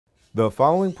The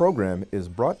following program is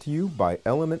brought to you by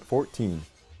Element 14,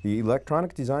 the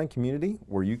electronic design community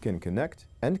where you can connect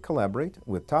and collaborate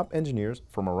with top engineers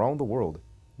from around the world.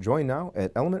 Join now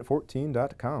at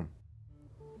element14.com.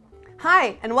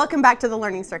 Hi, and welcome back to the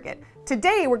Learning Circuit.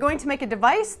 Today we're going to make a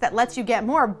device that lets you get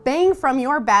more bang from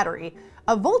your battery,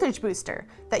 a voltage booster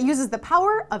that uses the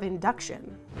power of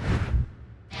induction.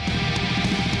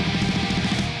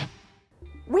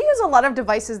 We use a lot of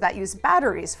devices that use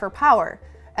batteries for power.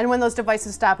 And when those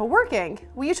devices stop working,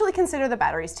 we usually consider the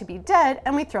batteries to be dead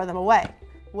and we throw them away.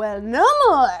 Well, no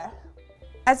more!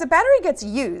 As a battery gets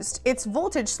used, its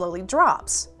voltage slowly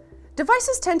drops.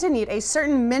 Devices tend to need a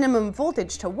certain minimum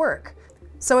voltage to work.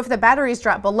 So if the batteries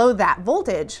drop below that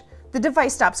voltage, the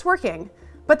device stops working.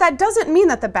 But that doesn't mean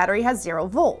that the battery has 0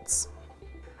 volts.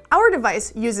 Our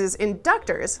device uses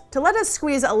inductors to let us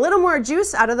squeeze a little more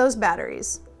juice out of those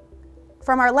batteries.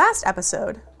 From our last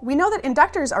episode, we know that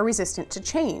inductors are resistant to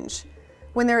change.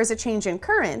 When there is a change in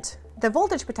current, the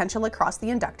voltage potential across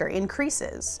the inductor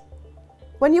increases.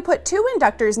 When you put two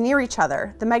inductors near each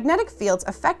other, the magnetic fields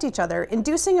affect each other,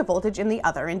 inducing a voltage in the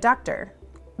other inductor.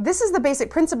 This is the basic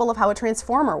principle of how a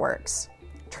transformer works.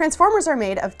 Transformers are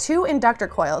made of two inductor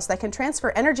coils that can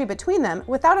transfer energy between them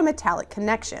without a metallic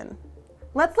connection.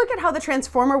 Let's look at how the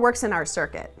transformer works in our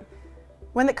circuit.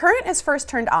 When the current is first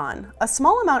turned on, a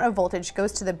small amount of voltage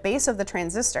goes to the base of the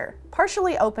transistor,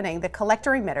 partially opening the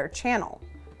collector-emitter channel.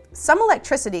 Some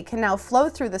electricity can now flow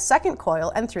through the second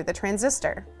coil and through the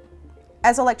transistor.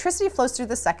 As electricity flows through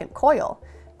the second coil,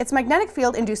 its magnetic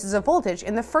field induces a voltage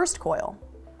in the first coil.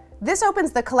 This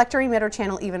opens the collector-emitter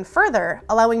channel even further,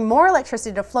 allowing more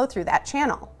electricity to flow through that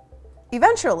channel.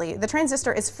 Eventually, the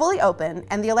transistor is fully open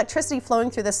and the electricity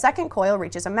flowing through the second coil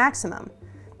reaches a maximum.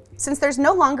 Since there's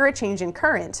no longer a change in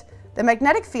current, the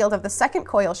magnetic field of the second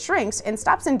coil shrinks and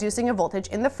stops inducing a voltage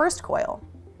in the first coil.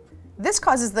 This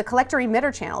causes the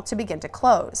collector-emitter channel to begin to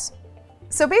close.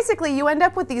 So basically, you end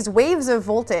up with these waves of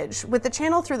voltage, with the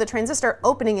channel through the transistor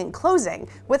opening and closing,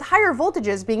 with higher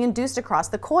voltages being induced across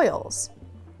the coils.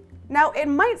 Now, it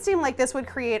might seem like this would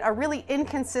create a really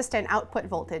inconsistent output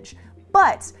voltage,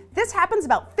 but this happens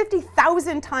about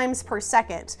 50,000 times per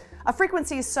second, a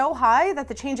frequency so high that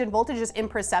the change in voltage is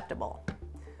imperceptible.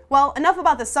 Well, enough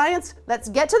about the science, let's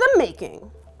get to the making.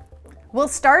 We'll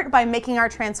start by making our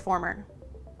transformer.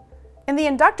 In the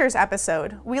inductors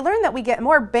episode, we learned that we get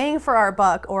more bang for our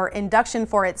buck, or induction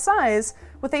for its size,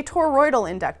 with a toroidal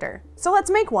inductor. So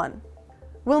let's make one.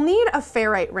 We'll need a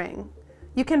ferrite ring.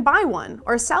 You can buy one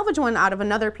or salvage one out of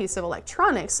another piece of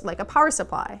electronics, like a power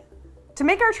supply. To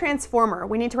make our transformer,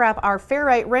 we need to wrap our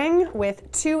ferrite ring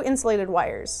with 2 insulated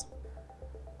wires.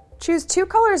 Choose 2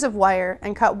 colors of wire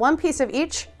and cut one piece of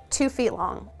each 2 feet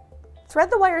long. Thread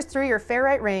the wires through your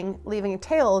ferrite ring, leaving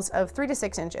tails of 3 to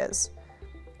 6 inches.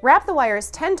 Wrap the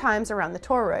wires 10 times around the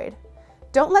toroid.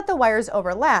 Don't let the wires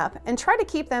overlap and try to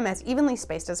keep them as evenly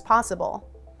spaced as possible.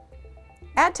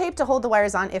 Add tape to hold the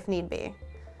wires on if need be.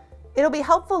 It'll be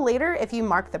helpful later if you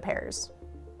mark the pairs.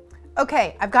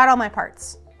 Okay, I've got all my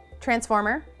parts.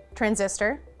 Transformer,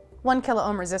 transistor, 1 kilo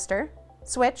ohm resistor,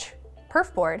 switch,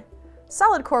 perf board,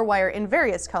 solid core wire in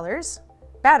various colors,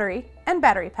 battery, and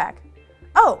battery pack.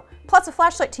 Oh, plus a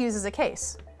flashlight to use as a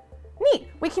case. Neat,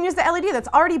 we can use the LED that's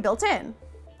already built in.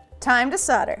 Time to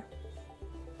solder.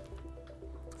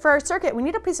 For our circuit, we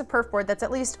need a piece of perf board that's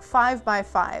at least 5 by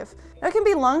 5. Now, it can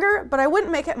be longer, but I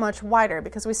wouldn't make it much wider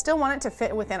because we still want it to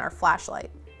fit within our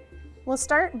flashlight. We'll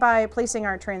start by placing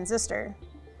our transistor.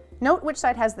 Note which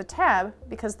side has the tab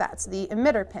because that's the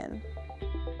emitter pin.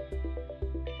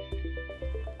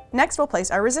 Next, we'll place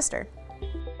our resistor.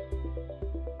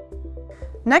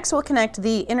 Next, we'll connect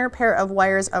the inner pair of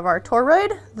wires of our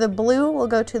toroid. The blue will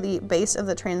go to the base of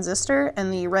the transistor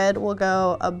and the red will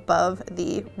go above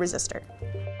the resistor.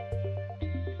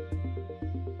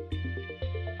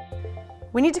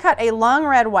 We need to cut a long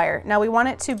red wire. Now we want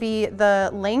it to be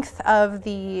the length of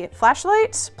the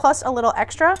flashlight plus a little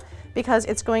extra because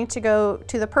it's going to go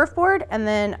to the perf board and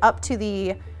then up to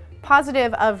the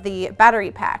positive of the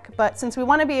battery pack. But since we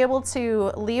want to be able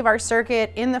to leave our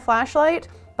circuit in the flashlight,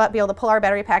 but be able to pull our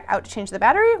battery pack out to change the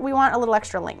battery, we want a little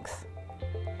extra length.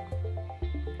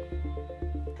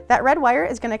 That red wire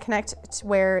is going to connect to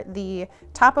where the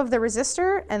top of the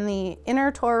resistor and the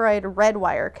inner toroid red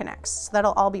wire connects. So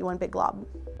that'll all be one big glob.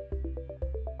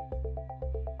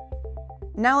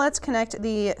 Now let's connect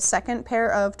the second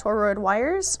pair of toroid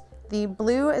wires. The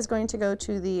blue is going to go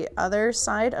to the other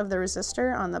side of the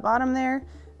resistor on the bottom there,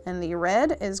 and the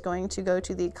red is going to go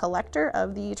to the collector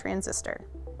of the transistor.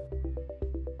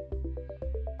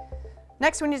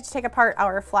 Next, we need to take apart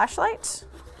our flashlight.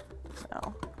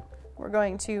 So we're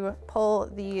going to pull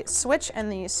the switch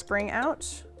and the spring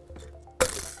out.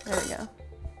 There we go.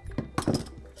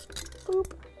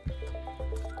 Boop.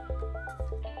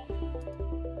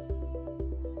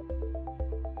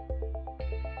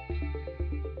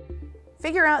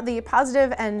 Figure out the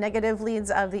positive and negative leads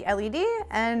of the LED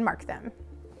and mark them.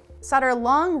 Solder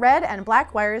long red and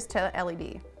black wires to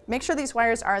LED. Make sure these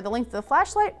wires are the length of the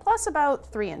flashlight plus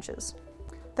about 3 inches.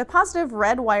 The positive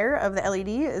red wire of the LED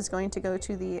is going to go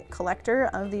to the collector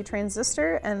of the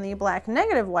transistor, and the black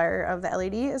negative wire of the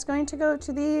LED is going to go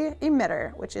to the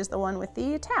emitter, which is the one with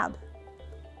the tab.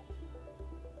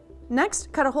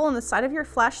 Next, cut a hole in the side of your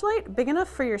flashlight big enough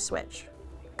for your switch.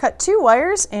 Cut 2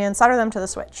 wires and solder them to the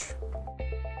switch.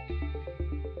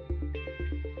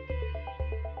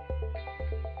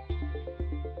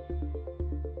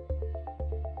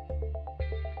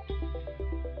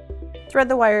 Thread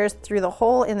the wires through the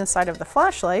hole in the side of the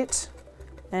flashlight,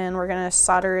 and we're going to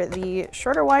solder the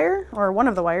shorter wire, or one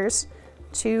of the wires,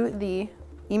 to the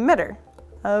emitter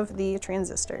of the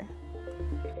transistor.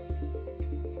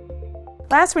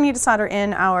 Last, we need to solder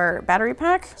in our battery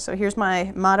pack. So here's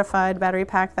my modified battery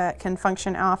pack that can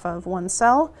function off of 1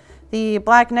 cell. The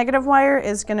black negative wire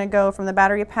is going to go from the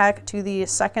battery pack to the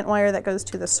second wire that goes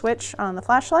to the switch on the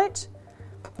flashlight.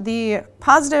 The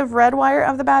positive red wire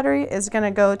of the battery is going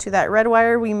to go to that red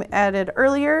wire we added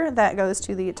earlier that goes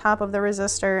to the top of the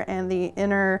resistor and the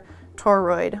inner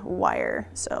toroid wire.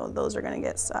 So those are going to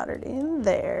get soldered in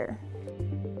there.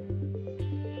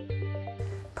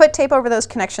 Put tape over those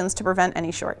connections to prevent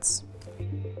any shorts.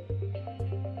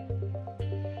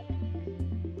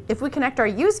 If we connect our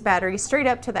used battery straight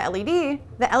up to the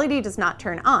LED does not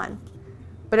turn on.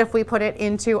 But if we put it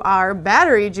into our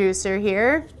battery juicer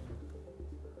here,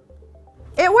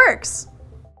 it works.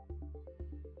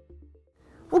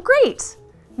 Well, great.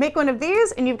 Make one of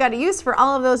these and you've got a use for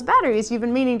all of those batteries you've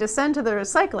been meaning to send to the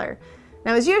recycler.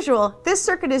 Now, as usual, this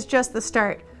circuit is just the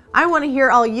start. I want to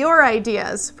hear all your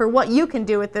ideas for what you can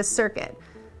do with this circuit.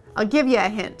 I'll give you a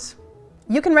hint.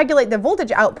 You can regulate the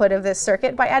voltage output of this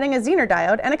circuit by adding a zener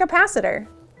diode and a capacitor.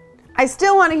 I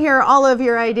still want to hear all of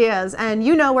your ideas, and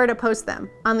you know where to post them.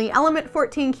 On the Element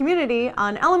 14 community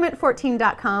on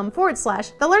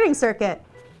element14.com/the learning circuit.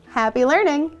 Happy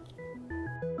learning!